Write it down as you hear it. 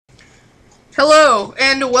Hello,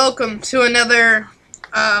 and welcome to another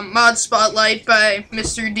mod spotlight by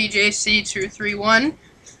Mr. DJC231.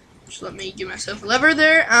 Just let me give myself a lever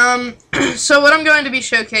there. So what I'm going to be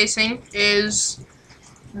showcasing is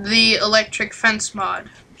the electric fence mod.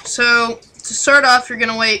 So to start off, you're going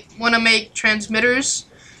to want to make transmitters.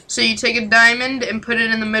 So you take a diamond and put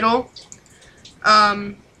it in the middle,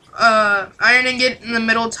 ironing it in the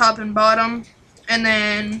middle, top and bottom, and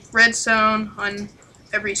then redstone on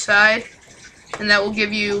every side. And that will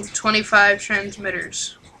give you 25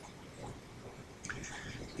 transmitters.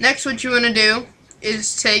 Next, what you want to do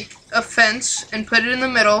is take a fence and put it in the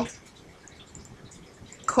middle,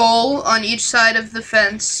 coal on each side of the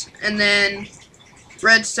fence, and then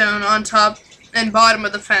redstone on top and bottom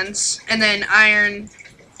of the fence, and then iron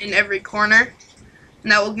in every corner,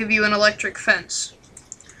 and that will give you an electric fence.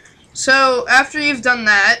 So after you've done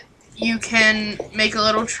that, you can make a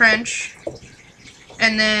little trench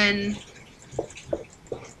and then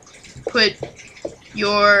put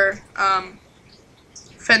your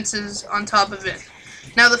fences on top of it.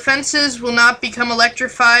 Now the fences will not become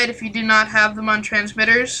electrified if you do not have them on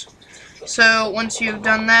transmitters. So once you've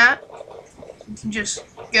done that, you can just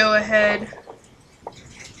go ahead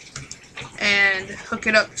and hook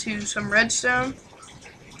it up to some redstone.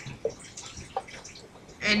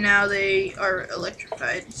 And now they are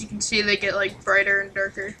electrified. As you can see, they get like brighter and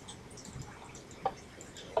darker.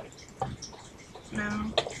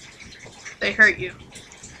 Now they hurt you.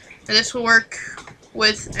 And this will work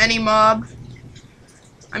with any mob.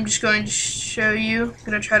 I'm just going to show you. I'm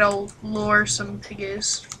going to try to lure some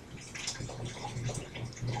piggies.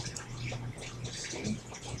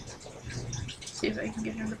 See if I can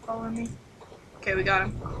get him to follow me. Okay, we got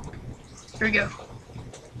him. Here we go.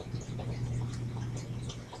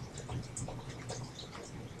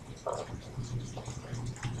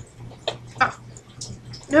 Oh.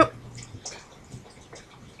 Nope.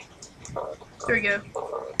 There we go.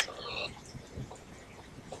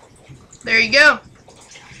 There you go.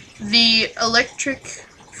 The electric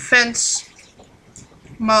fence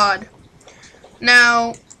mod.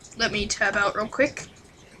 Now, let me tab out real quick.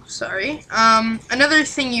 Sorry. Another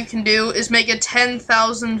thing you can do is make a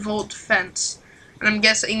 10,000 volt fence. And I'm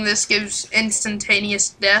guessing this gives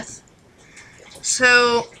instantaneous death.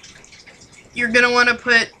 So, you're going to want to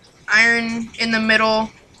put iron in the middle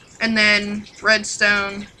and then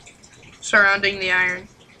redstone surrounding the iron,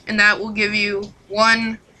 and that will give you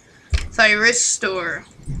one thyristor.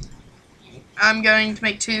 I'm going to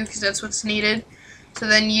make two because that's what's needed. So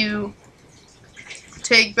then you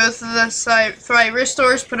take both of the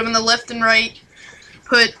thyristors, put them in the left and right,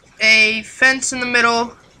 put a fence in the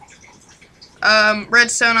middle,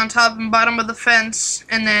 redstone on top and bottom of the fence,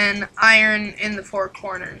 and then iron in the four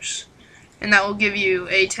corners, and that will give you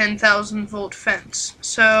a 10,000 volt fence.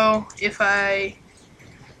 So if I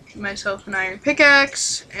myself an iron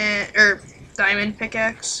pickaxe or diamond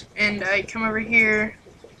pickaxe, and I come over here,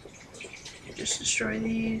 just destroy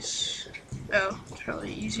these. Oh, it's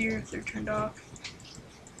probably easier if they're turned off.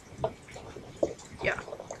 Yeah,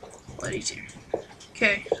 a lot easier.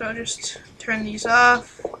 Okay, so I'll just turn these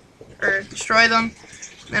off or destroy them.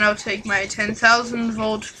 Then I'll take my 10,000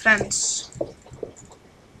 volt fence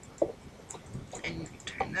and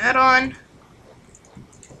turn that on.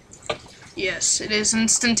 Yes, it is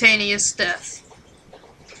instantaneous death.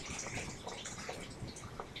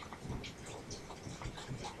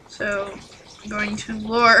 So, I'm going to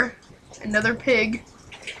lure another pig,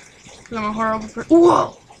 because I'm a horrible person.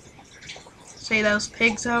 Whoa! See those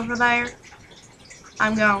pigs over there?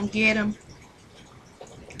 I'm gonna get them.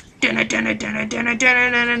 Egg!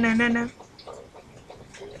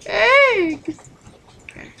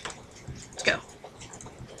 Okay, let's go.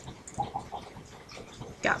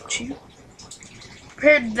 Got you.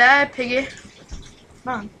 Prepare to die, piggy.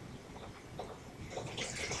 Come on.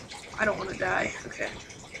 I don't want to die. Okay.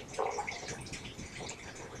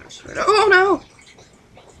 Oh no!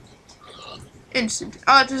 Instant.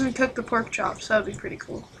 Oh, it doesn't cook the pork chops. That would be pretty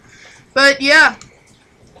cool. But yeah.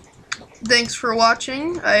 Thanks for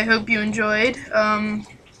watching. I hope you enjoyed.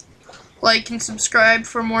 Like and subscribe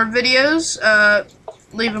for more videos.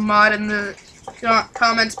 Leave a mod in the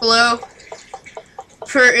comments below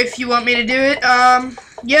for if you want me to do it.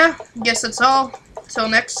 Yeah, I guess that's all. Till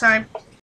next time.